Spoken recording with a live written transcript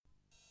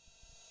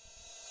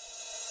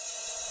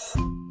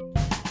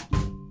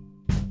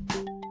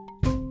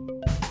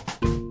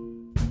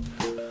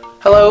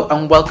Hello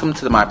and welcome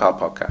to the MyPal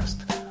podcast.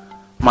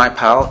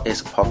 MyPal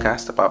is a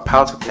podcast about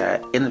palliative care,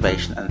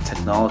 innovation and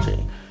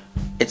technology.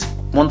 It's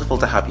wonderful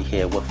to have you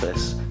here with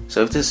us.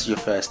 So if this is your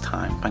first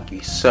time, thank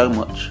you so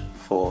much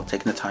for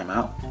taking the time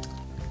out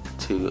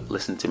to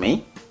listen to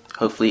me.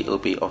 Hopefully it will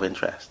be of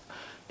interest.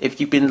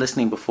 If you've been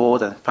listening before,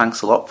 then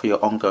thanks a lot for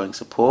your ongoing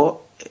support.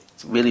 It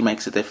really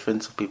makes a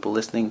difference of people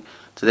listening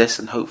to this,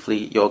 and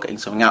hopefully you're getting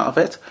something out of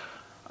it.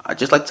 I'd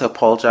just like to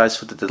apologise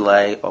for the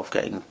delay of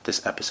getting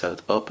this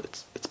episode up.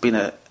 It's been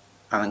an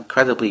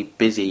incredibly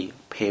busy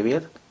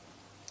period.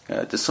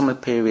 The summer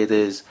period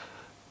is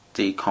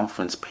the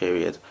conference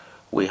period.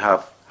 We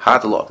have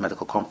had a lot of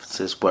medical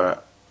conferences where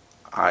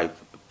I've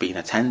been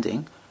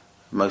attending.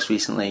 Most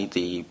recently,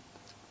 the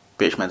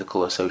British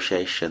Medical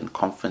Association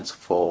Conference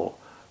for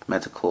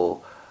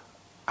Medical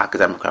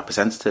Academic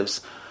Representatives.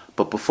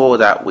 But before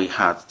that, we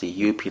had the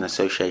European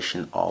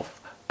Association of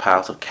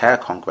Palliative Care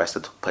Congress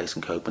that took place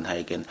in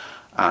Copenhagen,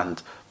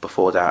 and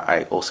before that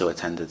I also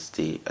attended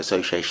the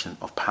Association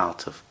of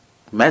Palliative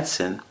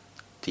Medicine,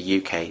 the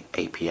UK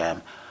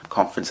APM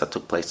conference that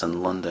took place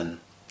in London.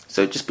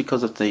 So just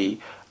because of the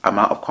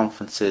amount of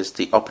conferences,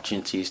 the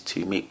opportunities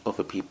to meet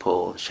other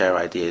people, share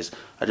ideas,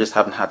 I just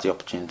haven't had the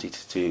opportunity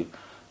to do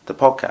the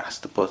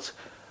podcast, but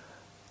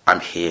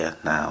I'm here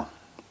now.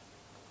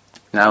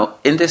 Now,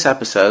 in this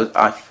episode,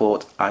 I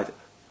thought I'd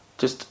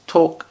just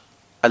talk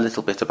a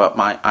little bit about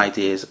my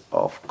ideas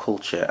of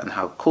culture and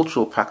how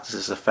cultural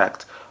practices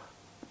affect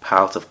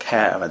palliative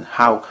care and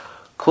how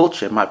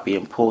culture might be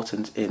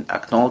important in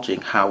acknowledging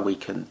how we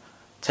can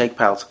take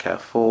palliative care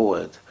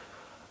forward.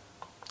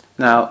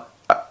 Now,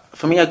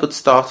 for me, a good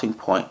starting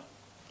point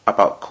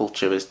about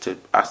culture is to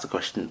ask the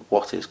question,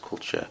 what is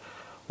culture?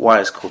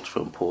 Why is culture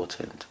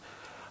important?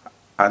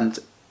 And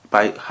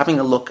by having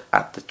a look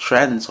at the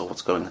trends of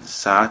what's going on in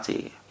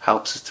society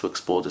helps us to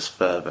explore this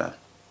further.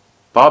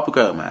 Barbara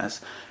Gomez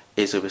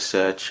is a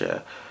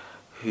researcher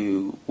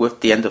who,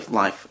 with the End of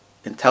Life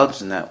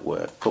Intelligence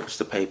Network,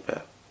 published a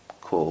paper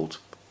called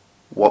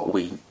What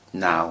We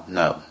Now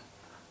Know.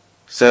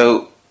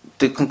 So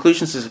the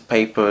conclusions of the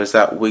paper is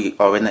that we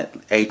are in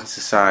an aging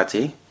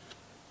society.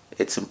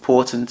 It's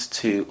important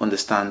to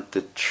understand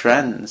the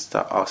trends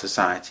that our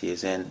society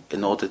is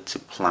in order to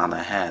plan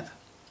ahead.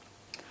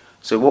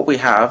 So what we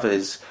have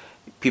is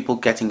people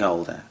getting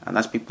older, and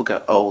as people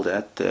get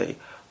older, they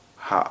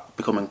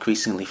become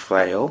increasingly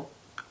frail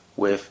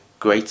with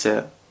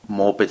greater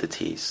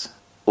morbidities.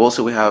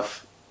 Also, we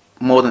have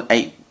more than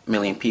 8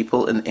 million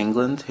people in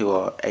England who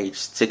are aged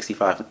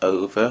 65 and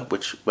over,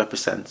 which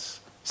represents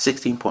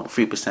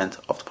 16.3%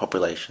 of the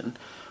population.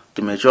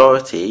 The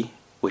majority,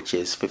 which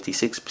is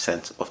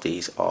 56% of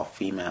these, are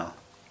female.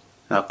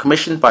 Now,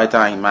 commissioned by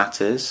Dying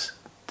Matters,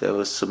 there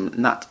was some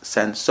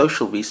NatSen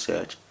social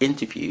research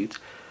interviewed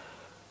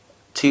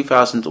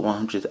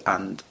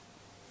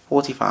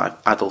 2,145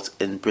 adults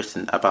in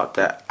Britain about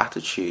their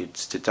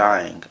attitudes to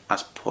dying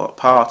as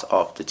part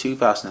of the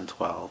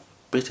 2012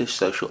 British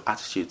Social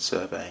Attitude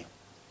Survey.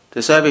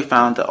 The survey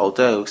found that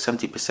although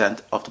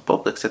 70% of the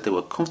public said they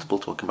were comfortable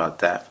talking about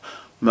death,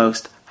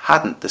 most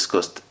hadn't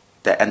discussed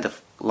their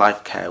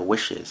end-of-life care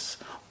wishes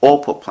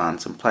or put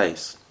plans in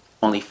place.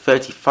 Only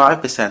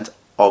 35%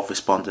 of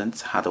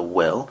respondents had a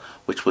will,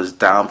 which was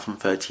down from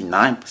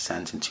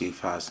 39% in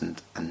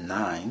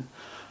 2009,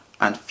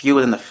 and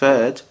fewer than a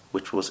third,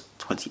 which was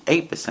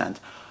 28%,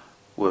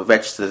 were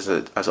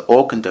registered as an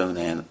organ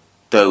donor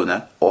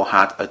or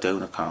had a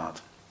donor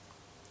card.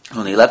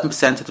 Only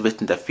 11% had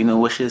written their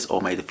funeral wishes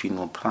or made a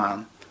funeral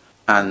plan,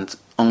 and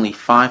only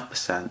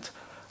 5%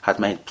 had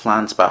made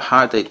plans about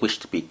how they'd wish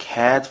to be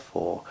cared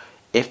for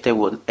if they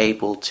weren't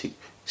able to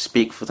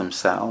speak for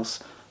themselves,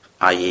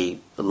 i.e.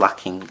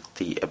 lacking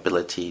the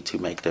ability to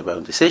make their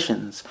own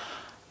decisions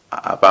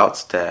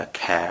about their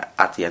care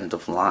at the end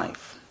of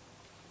life.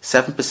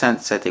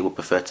 7% said they would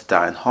prefer to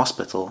die in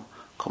hospital,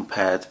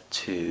 compared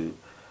to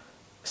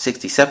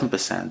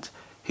 67%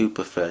 who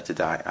prefer to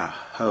die at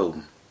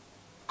home.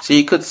 So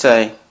you could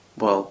say,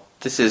 well,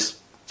 this is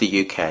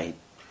the UK,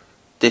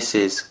 this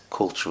is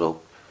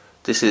cultural,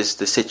 this is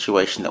the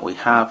situation that we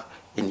have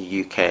in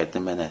the UK at the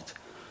minute.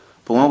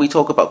 But when we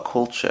talk about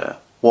culture,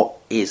 what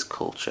is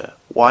culture?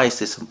 Why is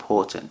this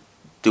important?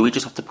 Do we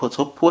just have to put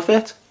up with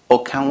it?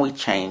 Or can we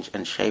change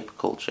and shape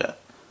culture?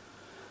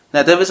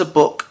 Now, there is a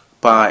book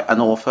by an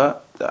author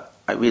that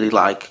I really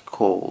like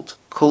called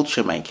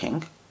Culture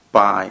Making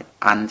by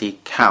Andy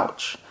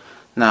Couch.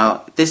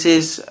 Now, this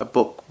is a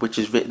book which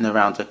is written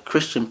around a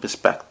Christian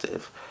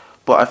perspective,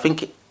 but I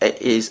think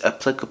it is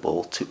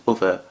applicable to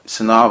other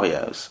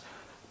scenarios.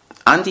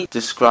 Andy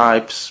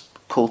describes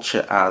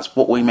culture as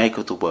what we make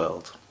of the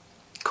world.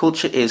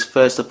 Culture is,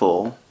 first of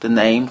all, the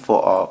name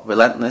for our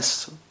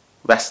relentless,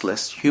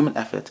 restless human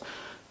effort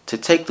to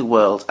take the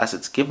world as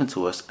it's given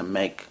to us and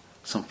make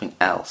something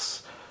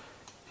else.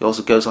 He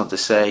also goes on to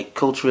say,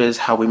 culture is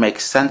how we make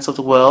sense of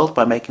the world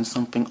by making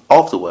something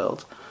of the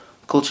world.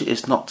 Culture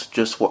is not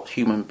just what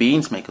human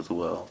beings make of the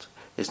world.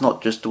 It's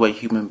not just the way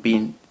human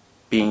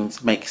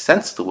beings make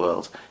sense of the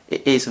world.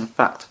 It is, in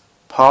fact,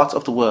 part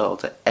of the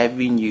world that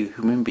every new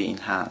human being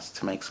has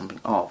to make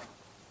something of.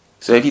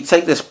 So if you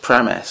take this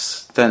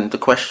premise, then the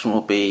question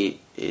will be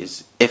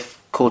is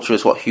if culture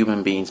is what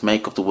human beings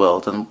make of the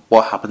world, then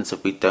what happens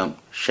if we don't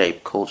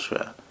shape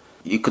culture?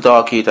 You could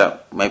argue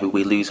that maybe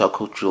we lose our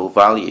cultural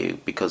value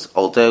because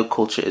although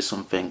culture is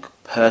something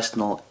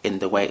personal in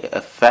the way it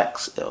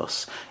affects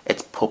us,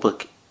 it's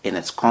public in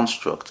its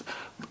construct,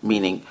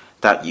 meaning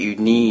that you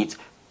need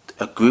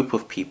a group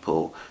of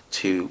people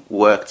to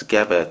work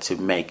together to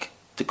make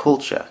the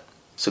culture.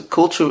 So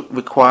culture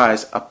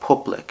requires a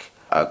public,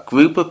 a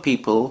group of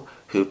people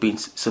who've been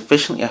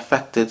sufficiently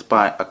affected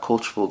by a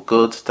cultural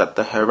good that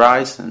the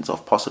horizons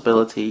of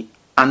possibility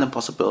and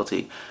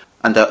impossibility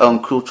and their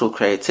own cultural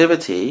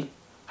creativity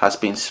has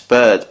been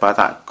spurred by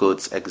that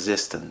good's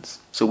existence.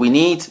 So we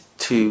need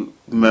to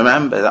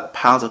remember that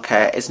palliative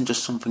care isn't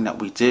just something that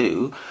we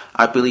do.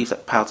 I believe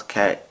that palliative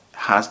care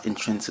has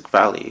intrinsic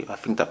value. I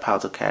think that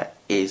palliative care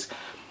is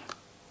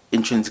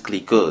intrinsically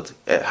good.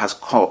 It has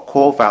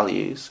core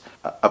values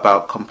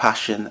about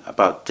compassion,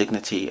 about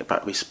dignity,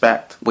 about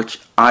respect, which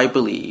I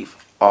believe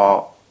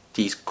are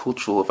these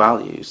cultural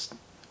values.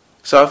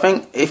 So I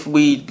think if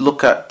we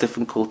look at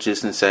different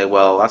cultures and say,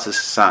 well, as a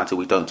society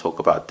we don't talk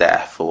about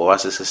death, or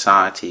as a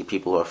society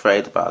people are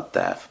afraid about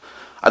death,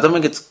 I don't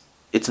think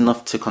it's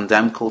enough to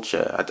condemn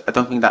culture. I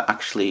don't think that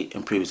actually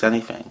improves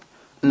anything.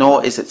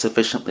 Nor is it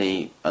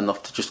sufficiently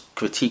enough to just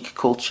critique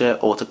culture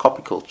or to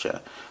copy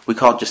culture. We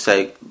can't just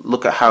say,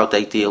 look at how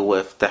they deal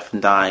with death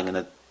and dying in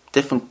a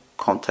different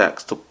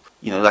context.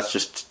 Let's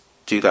just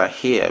do that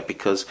here,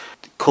 because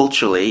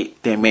culturally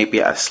they may be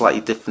at a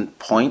slightly different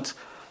point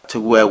to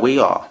where we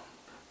are.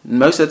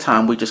 Most of the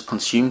time we just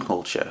consume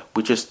culture.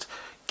 We just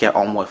get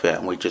on with it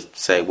and we just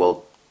say,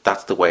 well,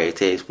 that's the way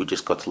it is. We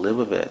just got to live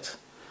with it.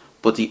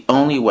 But the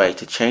only way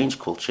to change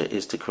culture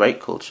is to create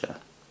culture.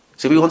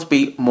 So if we want to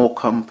be more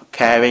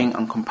caring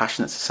and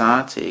compassionate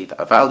society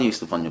that values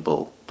the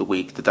vulnerable, the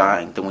weak, the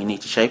dying, then we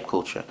need to shape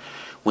culture.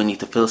 We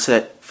need to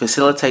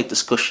facilitate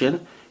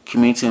discussion,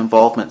 community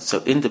involvement,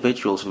 so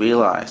individuals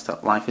realise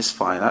that life is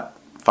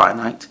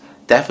finite,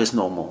 death is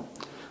normal,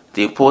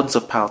 the importance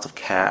of palliative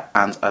care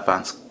and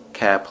advanced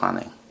care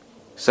planning.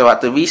 So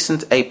at the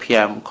recent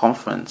APM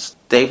conference,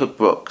 David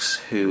Brooks,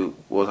 who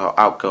was our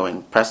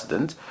outgoing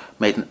president,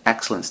 made an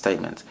excellent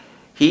statement.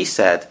 He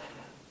said,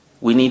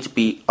 we need to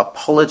be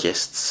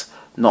apologists,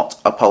 not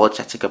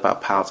apologetic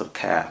about palliative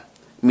care,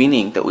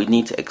 meaning that we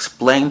need to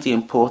explain the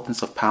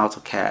importance of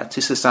palliative care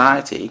to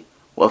society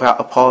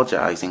without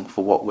apologising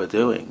for what we're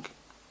doing.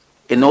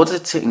 In order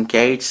to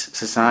engage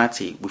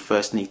society, we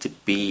first need to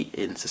be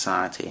in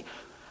society.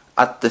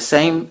 At the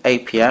same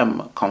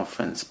APM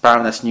conference,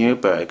 Baroness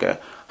Neuberger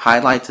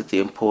highlighted the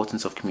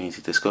importance of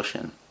community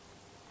discussion.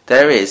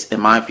 There is, in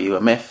my view,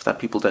 a myth that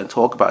people don't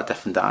talk about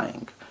death and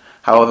dying.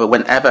 However,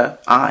 whenever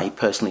I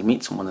personally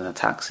meet someone in a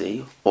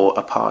taxi or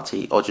a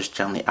party or just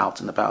generally out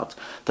and about,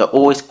 they're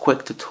always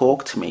quick to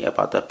talk to me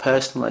about their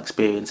personal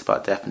experience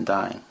about death and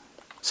dying.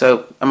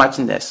 So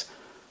imagine this.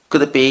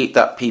 Could it be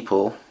that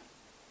people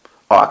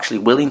are actually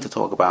willing to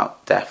talk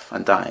about death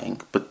and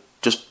dying, but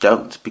just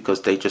don't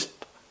because they just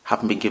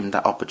haven't been given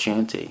that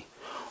opportunity,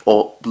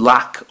 or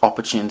lack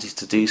opportunities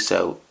to do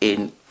so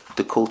in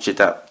the culture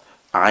that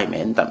I'm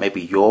in, that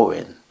maybe you're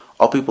in?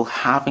 Are people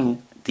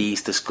having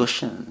these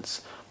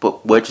discussions,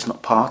 but we're just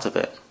not part of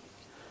it?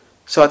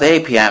 So at the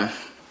APM,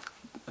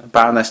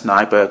 Baroness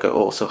Neuberger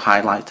also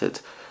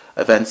highlighted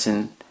events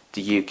in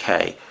the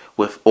UK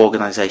with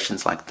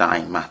organisations like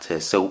Dying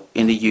Matters. So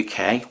in the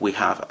UK, we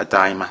have a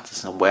Dying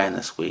Matters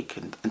Awareness Week,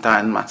 and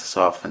Dying Matters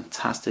are a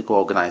fantastic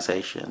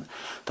organisation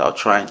that are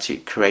trying to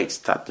create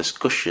that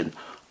discussion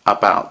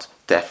about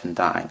death and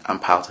dying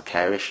and palliative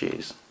care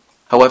issues.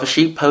 However,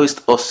 she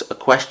posed us a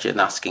question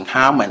asking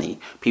how many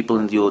people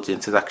in the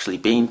audience had actually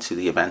been to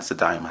the events that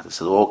Dying Matters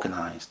had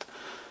organised.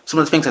 Some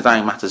of the things that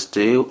Dying Matters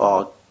do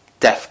are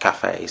death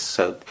cafes.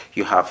 So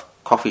you have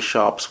coffee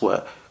shops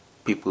where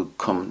people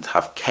come to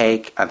have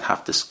cake and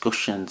have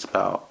discussions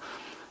about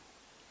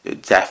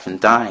death and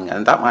dying.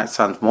 And that might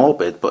sound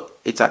morbid, but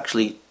it's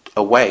actually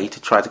a way to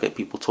try to get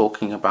people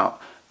talking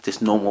about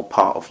this normal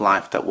part of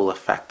life that will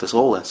affect us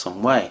all in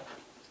some way.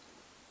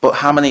 But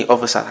how many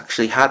of us have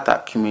actually had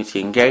that community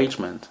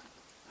engagement?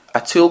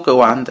 Atul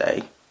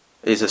Gawande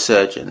is a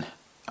surgeon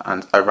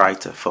and a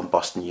writer from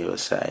Boston,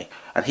 USA,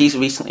 and he's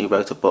recently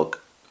wrote a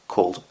book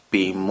called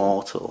Being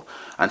Mortal,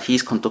 and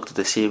he's conducted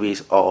a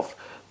series of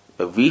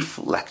Reef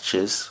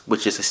Lectures,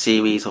 which is a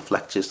series of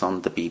lectures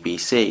on the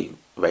BBC,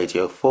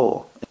 Radio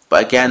 4.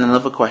 But again,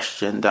 another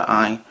question that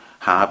I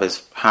have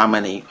is how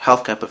many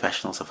healthcare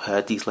professionals have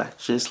heard these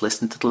lectures,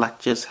 listened to the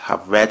lectures,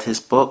 have read his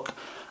book,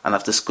 and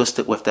have discussed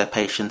it with their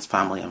patients,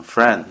 family and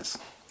friends.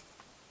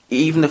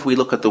 Even if we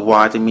look at the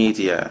wider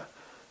media,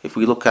 if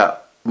we look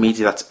at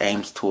media that's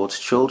aimed towards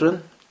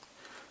children,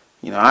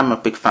 I'm a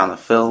big fan of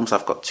films.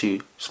 I've got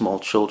 2 small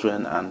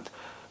children and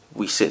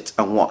we sit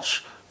and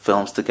watch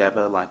films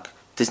together like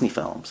Disney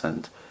films,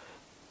 and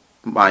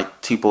my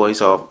 2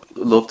 boys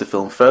love the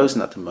film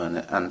Frozen at the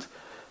moment, and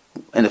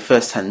in the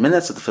first 10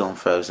 minutes of the film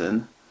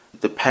Frozen,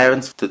 the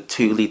parents, the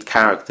 2 lead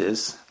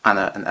characters,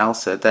 Anna and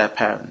Elsa, their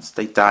parents,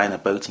 they die in a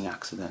boating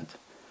accident.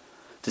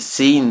 The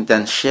scene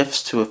then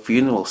shifts to a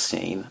funeral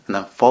scene, and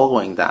then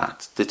following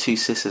that, the two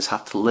sisters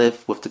have to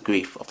live with the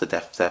grief of the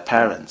death of their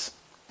parents.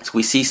 So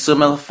we see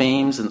similar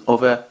themes in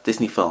other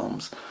Disney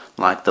films,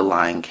 like The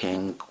Lion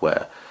King,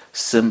 where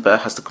Simba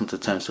has to come to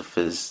terms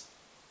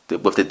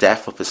with the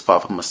death of his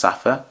father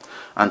Mufasa,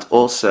 and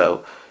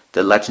also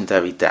the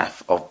legendary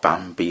death of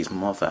Bambi's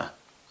mother.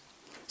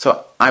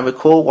 So I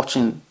recall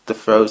watching the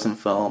Frozen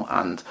film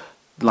and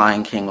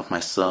Lion King with my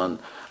son,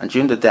 and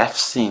during the death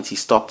scenes he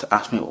stopped to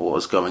ask me what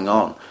was going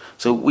on.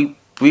 So we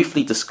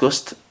briefly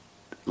discussed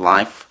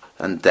life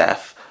and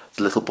death,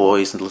 the little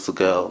boys and little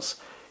girls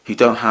who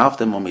don't have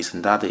their mummies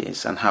and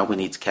daddies, and how we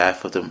need to care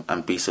for them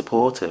and be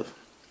supportive.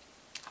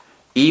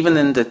 Even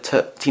in the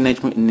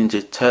Teenage Mutant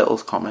Ninja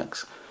Turtles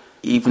comics,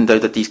 even though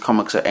that these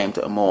comics are aimed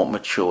at a more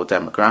mature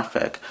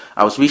demographic,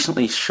 I was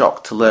recently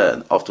shocked to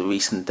learn of the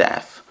recent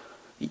death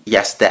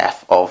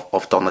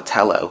of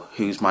Donatello,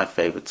 who's my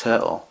favourite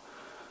turtle.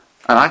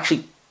 And I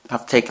actually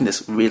have taken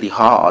this really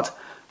hard,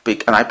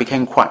 and I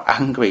became quite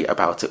angry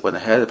about it when I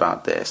heard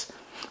about this,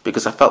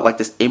 because I felt like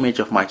this image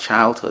of my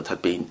childhood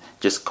had been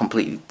just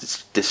completely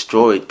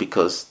destroyed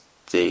because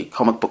the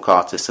comic book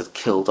artist had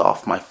killed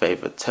off my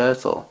favourite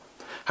turtle.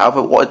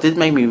 However, what it did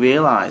make me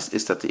realise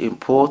is that the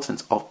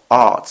importance of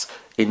art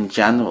in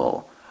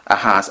general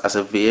has as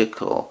a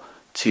vehicle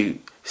to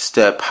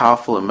stir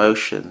powerful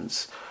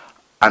emotions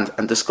and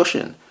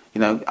discussion. You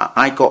know,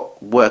 I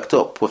got worked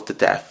up with the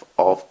death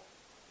of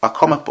a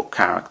comic book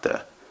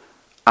character,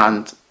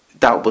 and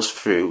that was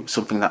through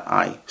something that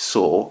I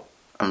saw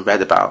and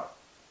read about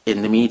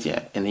in the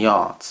media, in the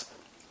arts.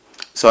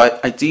 So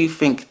I do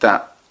think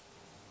that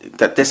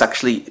this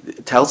actually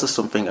tells us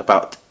something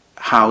about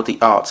how the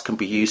arts can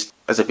be used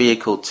as a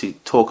vehicle to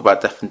talk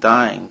about death and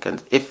dying,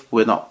 and if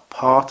we're not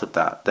part of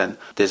that, then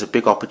there's a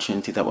big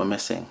opportunity that we're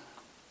missing.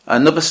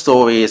 Another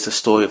story is the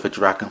story of a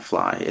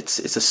dragonfly. It's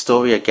a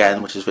story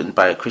again which is written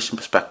by a Christian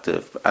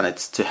perspective, and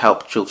it's to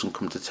help children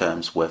come to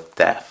terms with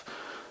death.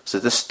 So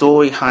the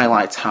story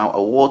highlights how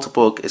a water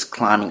bug is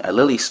climbing a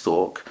lily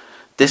stalk,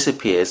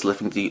 disappears,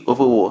 leaving the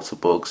other water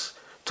bugs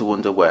to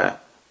wonder where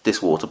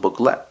this water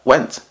bug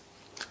went.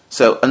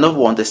 So another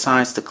one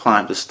decides to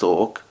climb the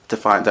stalk to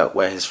find out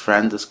where his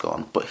friend has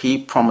gone, but he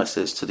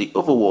promises to the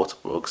other water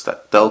bugs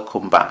that they'll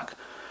come back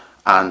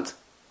and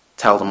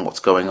tell them what's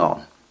going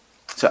on.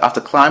 So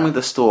after climbing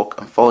the stalk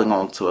and falling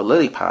onto a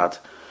lily pad,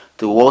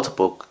 the water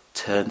bug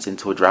turns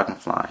into a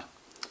dragonfly.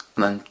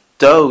 And then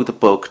though the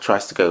bug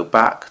tries to go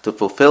back to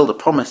fulfill the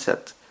promise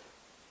that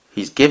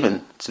he's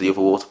given to the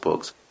other water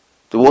bugs,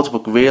 the water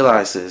bug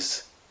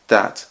realises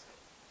that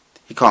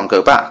he can't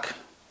go back,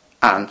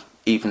 and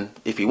even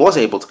if he was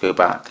able to go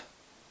back,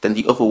 then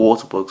the other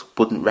water bugs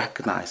wouldn't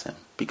recognise him,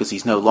 because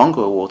he's no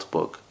longer a water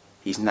bug,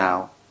 he's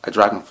now a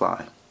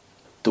dragonfly.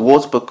 The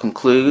water bug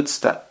concludes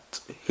that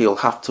he'll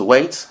have to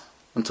wait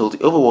until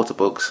the other water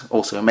bugs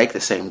also make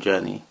the same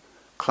journey,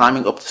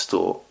 climbing up the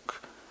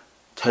stalk,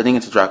 turning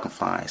into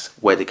dragonflies,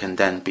 where they can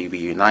then be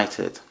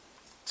reunited.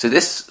 So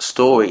this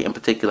story in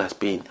particular has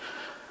been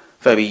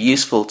very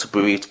useful to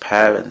bereaved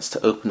parents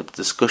to open up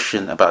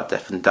discussion about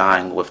death and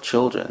dying with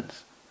children.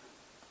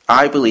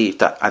 I believe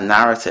that a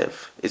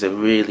narrative is a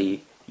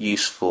really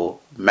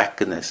useful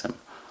mechanism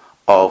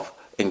of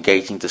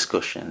engaging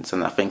discussions,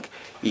 and I think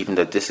even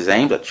though this is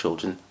aimed at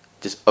children,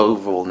 this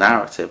overall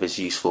narrative is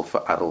useful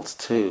for adults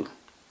too.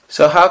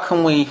 So how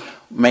can we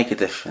make a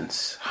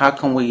difference? How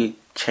can we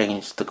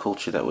change the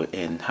culture that we're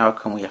in? How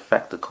can we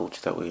affect the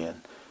culture that we're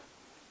in?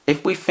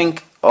 If we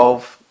think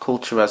of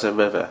culture as a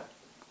river,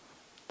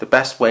 the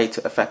best way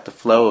to affect the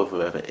flow of a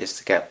river is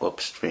to get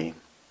upstream.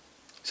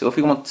 So if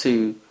we want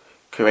to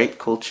create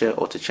culture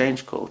or to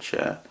change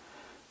culture,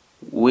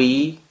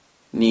 we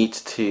need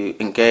to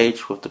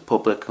engage with the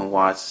public and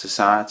wider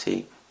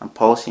society and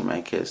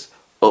policymakers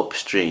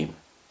upstream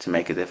to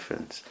make a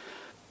difference.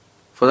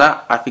 For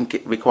that, I think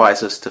it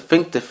requires us to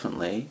think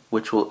differently,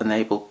 which will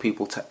enable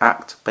people to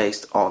act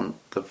based on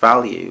the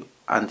value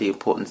and the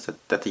importance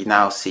that they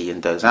now see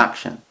in those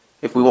actions.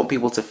 If we want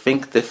people to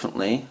think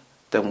differently,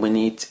 then we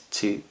need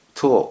to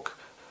talk.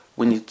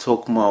 We need to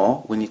talk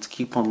more. We need to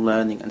keep on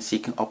learning and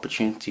seeking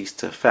opportunities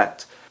to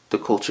affect the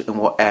culture in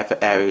whatever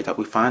area that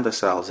we find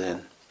ourselves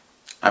in.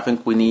 I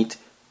think we need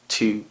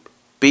to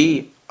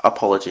be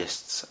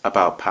apologists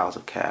about powers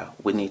of care.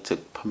 We need to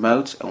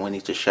promote and we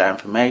need to share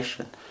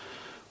information.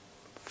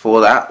 For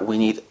that, we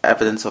need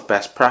evidence of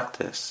best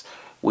practice.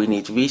 We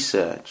need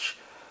research.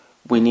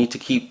 We need to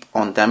keep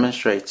on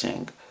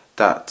demonstrating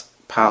that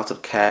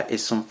palliative care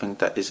is something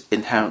that is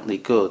inherently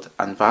good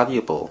and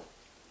valuable.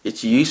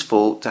 It's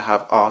useful to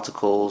have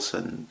articles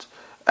and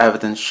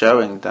evidence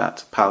showing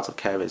that palliative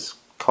care is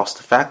cost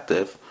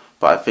effective,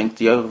 but I think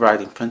the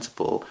overriding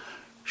principle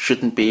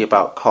shouldn't be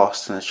about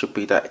cost, and it should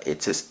be that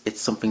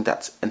it's something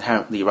that's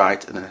inherently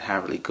right and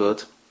inherently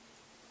good.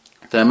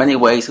 There are many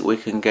ways that we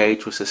can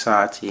engage with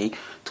society.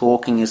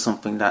 Talking is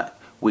something that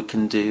we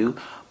can do,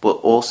 but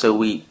also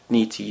we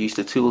need to use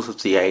the tools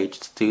of the age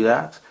to do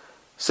that.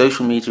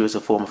 Social media is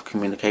a form of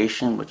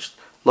communication which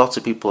lots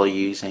of people are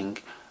using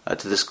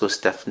to discuss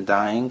death and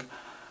dying.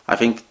 I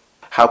think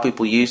How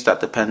people use that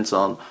depends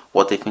on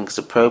what they think is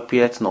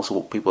appropriate and also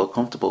what people are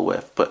comfortable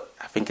with. But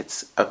I think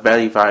it's a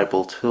very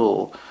valuable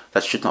tool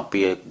that should not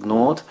be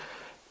ignored.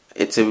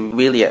 It's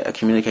really a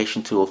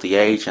communication tool of the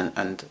age,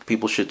 and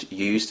people should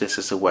use this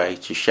as a way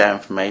to share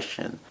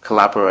information,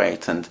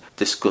 collaborate, and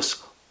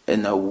discuss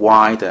in a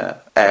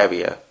wider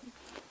area.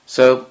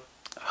 So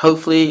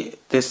hopefully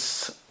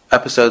this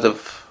episode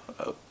of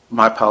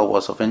My Pal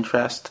was of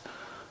interest.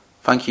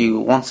 Thank you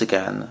once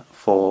again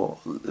for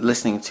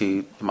listening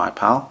to My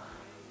Pal.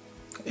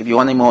 If you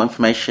want any more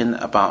information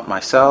about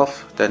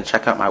myself, then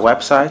check out my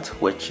website,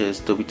 which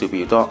is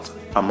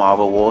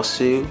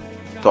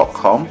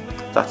www.amarawosu.com.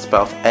 That's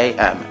spelled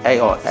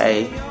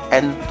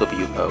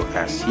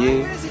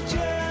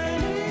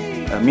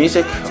AMARANWOSU.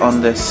 Music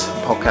on this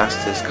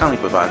podcast is kindly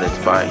provided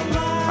by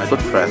my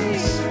good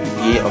friends,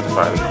 Year of the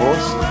Fiery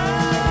Horse,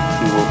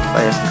 who will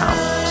play us out.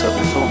 So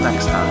until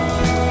next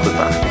time,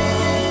 goodbye.